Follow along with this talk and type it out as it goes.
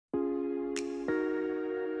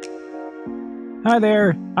Hi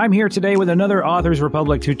there, I'm here today with another Authors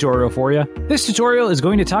Republic tutorial for you. This tutorial is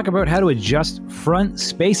going to talk about how to adjust front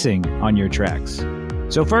spacing on your tracks.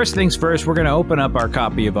 So first things first, we're going to open up our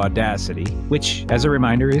copy of Audacity, which, as a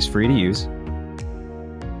reminder, is free to use.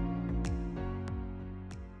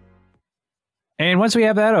 And once we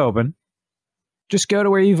have that open, just go to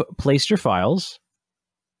where you've placed your files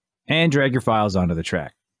and drag your files onto the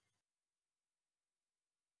track.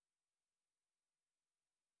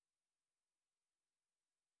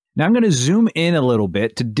 Now I'm going to zoom in a little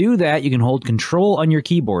bit. To do that, you can hold Control on your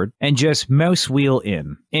keyboard and just mouse wheel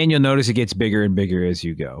in. And you'll notice it gets bigger and bigger as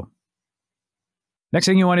you go. Next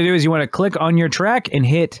thing you want to do is you want to click on your track and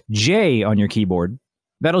hit J on your keyboard.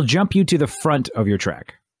 That'll jump you to the front of your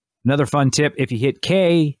track. Another fun tip, if you hit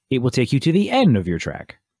K, it will take you to the end of your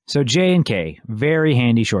track. So J and K, very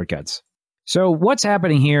handy shortcuts. So what's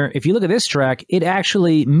happening here, if you look at this track, it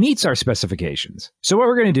actually meets our specifications. So what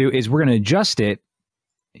we're going to do is we're going to adjust it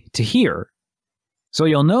to here. So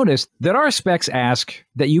you'll notice that our specs ask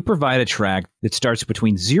that you provide a track that starts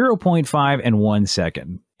between 0.5 and 1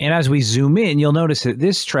 second. And as we zoom in, you'll notice that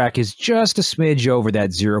this track is just a smidge over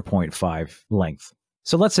that 0.5 length.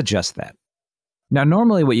 So let's adjust that. Now,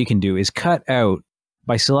 normally what you can do is cut out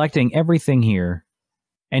by selecting everything here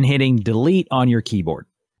and hitting delete on your keyboard.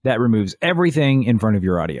 That removes everything in front of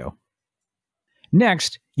your audio.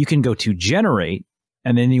 Next, you can go to generate,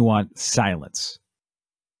 and then you want silence.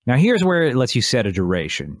 Now here's where it lets you set a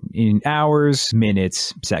duration in hours,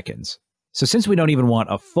 minutes, seconds. So since we don't even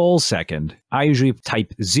want a full second, I usually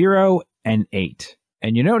type 0 and 8.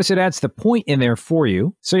 And you notice it adds the point in there for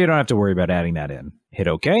you, so you don't have to worry about adding that in. Hit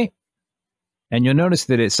OK. And you'll notice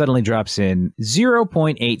that it suddenly drops in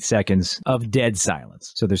 0.8 seconds of dead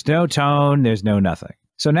silence. So there's no tone, there's no nothing.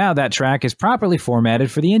 So now that track is properly formatted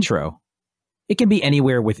for the intro. It can be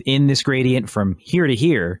anywhere within this gradient from here to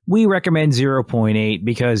here. We recommend 0.8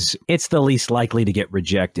 because it's the least likely to get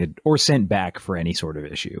rejected or sent back for any sort of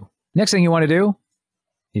issue. Next thing you want to do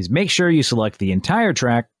is make sure you select the entire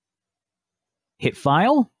track, hit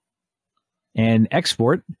File, and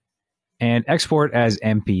export as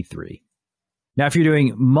MP3. Now, if you're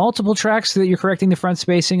doing multiple tracks that you're correcting the front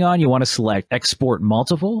spacing on, you want to select Export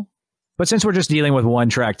Multiple. But since we're just dealing with one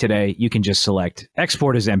track today, you can just select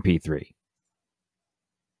Export as MP3.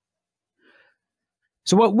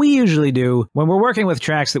 So what we usually do when we're working with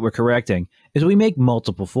tracks that we're correcting is we make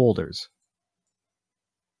multiple folders.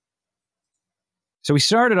 So we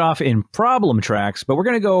started off in problem tracks, but we're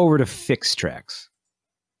going to go over to fixed tracks.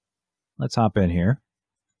 Let's hop in here.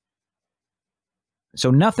 So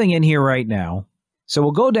nothing in here right now. So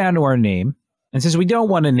we'll go down to our name. And since we don't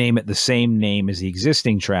want to name it the same name as the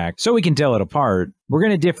existing track, so we can tell it apart, we're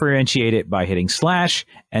going to differentiate it by hitting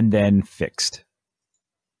 / and then fixed.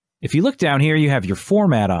 If you look down here, you have your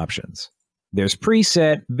format options. There's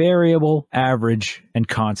preset, variable, average, and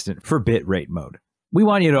constant for bitrate mode. We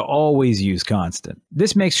want you to always use constant.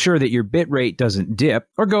 This makes sure that your bitrate doesn't dip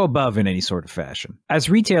or go above in any sort of fashion, as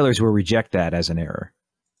retailers will reject that as an error.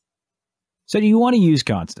 So you want to use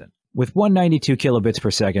constant with 192 kilobits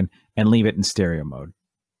per second and leave it in stereo mode.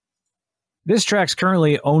 This track's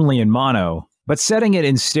currently only in mono, but setting it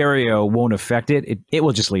in stereo won't affect it. It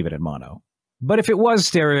will just leave it in mono. But if it was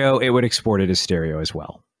stereo, it would export it as stereo as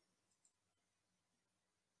well.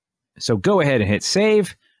 So go ahead and hit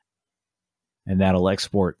save, and that'll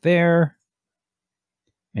export there.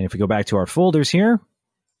 And if we go back to our folders here,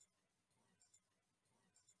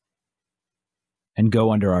 and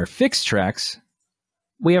go under our fixed tracks,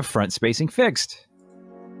 we have front spacing fixed.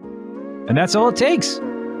 And that's all it takes.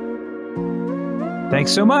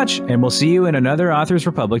 Thanks so much, and we'll see you in another Authors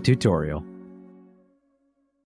Republic tutorial.